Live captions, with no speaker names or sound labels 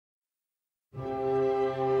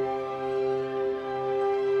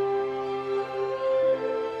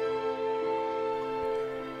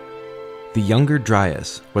The Younger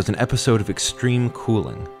Dryas was an episode of extreme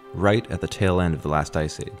cooling right at the tail end of the last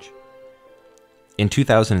ice age. In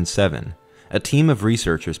 2007, a team of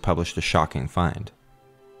researchers published a shocking find.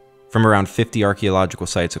 From around 50 archaeological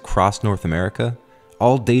sites across North America,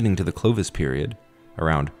 all dating to the Clovis period,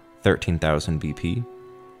 around 13,000 BP,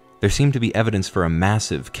 there seemed to be evidence for a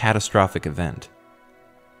massive, catastrophic event.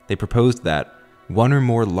 They proposed that one or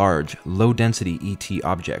more large, low-density ET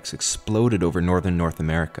objects exploded over northern North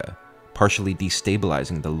America, partially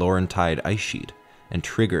destabilizing the Laurentide ice sheet and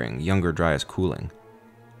triggering Younger Dryas cooling.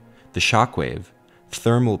 The shockwave,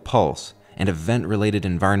 thermal pulse, and event-related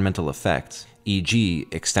environmental effects, e.g.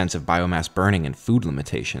 extensive biomass burning and food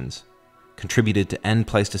limitations, contributed to end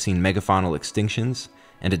Pleistocene megafaunal extinctions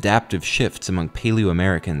and adaptive shifts among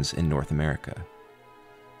Paleoamericans in North America.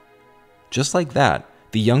 Just like that,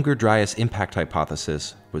 the Younger Dryas impact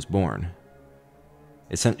hypothesis was born.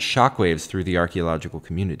 It sent shockwaves through the archaeological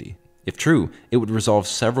community. If true, it would resolve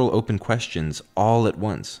several open questions all at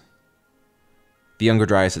once. The Younger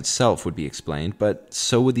Dryas itself would be explained, but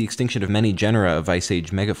so would the extinction of many genera of Ice Age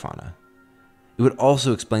megafauna. It would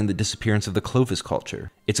also explain the disappearance of the Clovis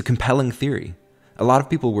culture. It's a compelling theory. A lot of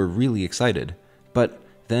people were really excited, but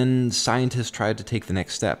then scientists tried to take the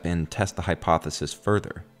next step and test the hypothesis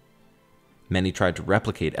further. Many tried to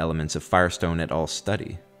replicate elements of Firestone et al.'s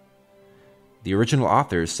study. The original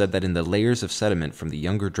authors said that in the layers of sediment from the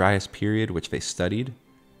Younger Dryas period which they studied,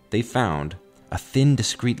 they found a thin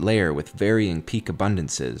discrete layer with varying peak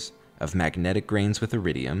abundances of magnetic grains with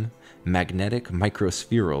iridium, magnetic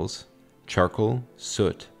microspherules, charcoal,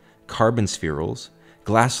 soot, carbon spherules,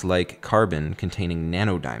 glass-like carbon containing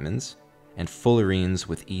nanodiamonds, and fullerenes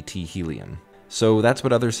with ET helium. So that's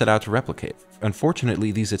what others set out to replicate.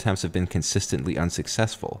 Unfortunately, these attempts have been consistently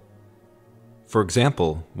unsuccessful. For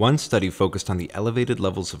example, one study focused on the elevated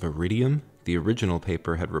levels of iridium the original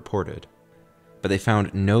paper had reported, but they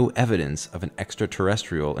found no evidence of an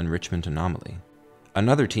extraterrestrial enrichment anomaly.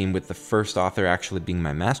 Another team, with the first author actually being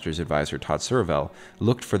my master's advisor, Todd Suravel,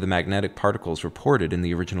 looked for the magnetic particles reported in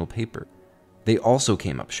the original paper. They also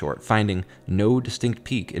came up short, finding no distinct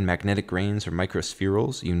peak in magnetic grains or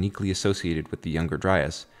microspherules uniquely associated with the Younger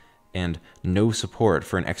Dryas, and no support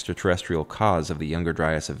for an extraterrestrial cause of the Younger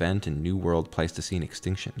Dryas event in New World Pleistocene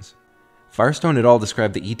extinctions. Firestone et al.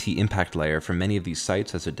 Described the ET impact layer from many of these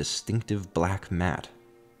sites as a distinctive black mat.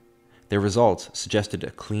 Their results suggested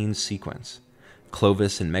a clean sequence.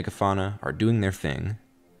 Clovis and megafauna are doing their thing.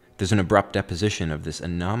 There's an abrupt deposition of this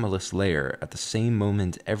anomalous layer at the same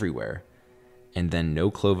moment everywhere, and then no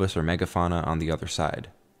Clovis or megafauna on the other side.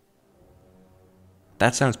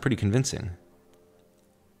 That sounds pretty convincing.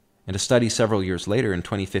 And a study several years later, in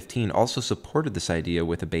 2015, also supported this idea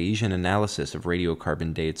with a Bayesian analysis of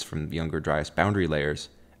radiocarbon dates from Younger Dryas boundary layers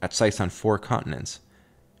at sites on 4 continents,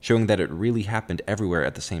 showing that it really happened everywhere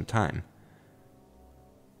at the same time.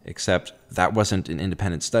 Except that wasn't an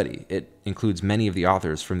independent study. It includes many of the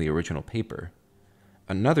authors from the original paper.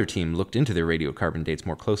 Another team looked into their radiocarbon dates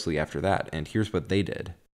more closely after that, and here's what they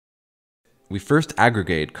did. We first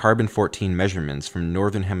aggregate carbon-14 measurements from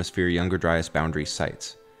Northern Hemisphere Younger Dryas boundary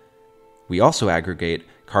sites. We also aggregate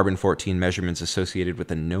carbon-14 measurements associated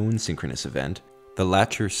with a known synchronous event, the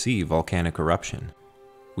Lacher Sea volcanic eruption.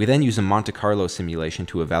 We then use a Monte Carlo simulation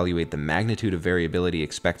to evaluate the magnitude of variability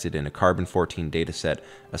expected in a carbon-14 dataset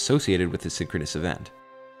associated with the synchronous event.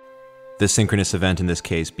 The synchronous event in this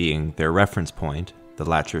case being their reference point, the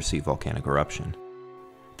Lacher Sea volcanic eruption.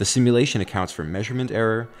 The simulation accounts for measurement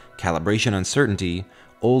error, calibration uncertainty,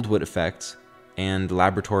 old wood effects, and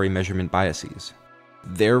laboratory measurement biases.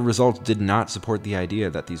 Their results did not support the idea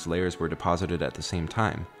that these layers were deposited at the same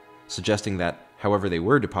time, suggesting that, however they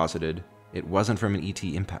were deposited, it wasn't from an ET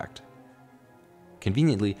impact.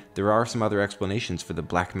 Conveniently, there are some other explanations for the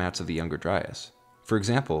black mats of the Younger Dryas. For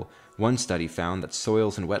example, one study found that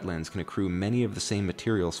soils and wetlands can accrue many of the same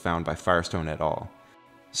materials found by Firestone et al.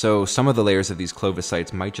 So some of the layers of these Clovis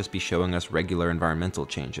sites might just be showing us regular environmental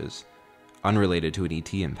changes, unrelated to an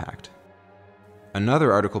ET impact.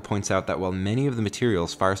 Another article points out that while many of the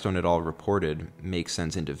materials Firestone et al. Reported make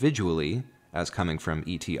sense individually, as coming from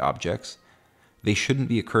ET objects, they shouldn't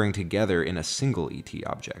be occurring together in a single ET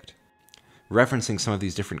object. Referencing some of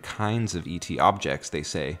these different kinds of ET objects, they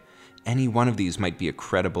say, any one of these might be a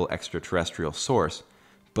credible extraterrestrial source,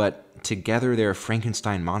 but together they're a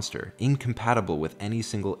Frankenstein monster, incompatible with any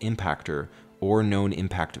single impactor or known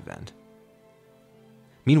impact event.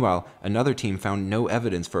 Meanwhile, another team found no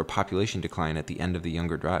evidence for a population decline at the end of the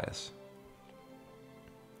Younger Dryas.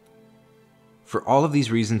 For all of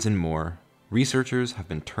these reasons and more, researchers have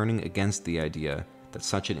been turning against the idea that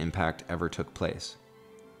such an impact ever took place.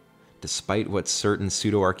 Despite what certain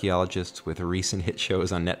pseudo-archaeologists with recent hit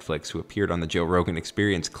shows on Netflix who appeared on the Joe Rogan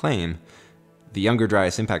Experience claim, the younger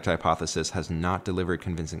Dryas impact hypothesis has not delivered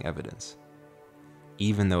convincing evidence,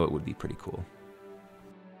 even though it would be pretty cool.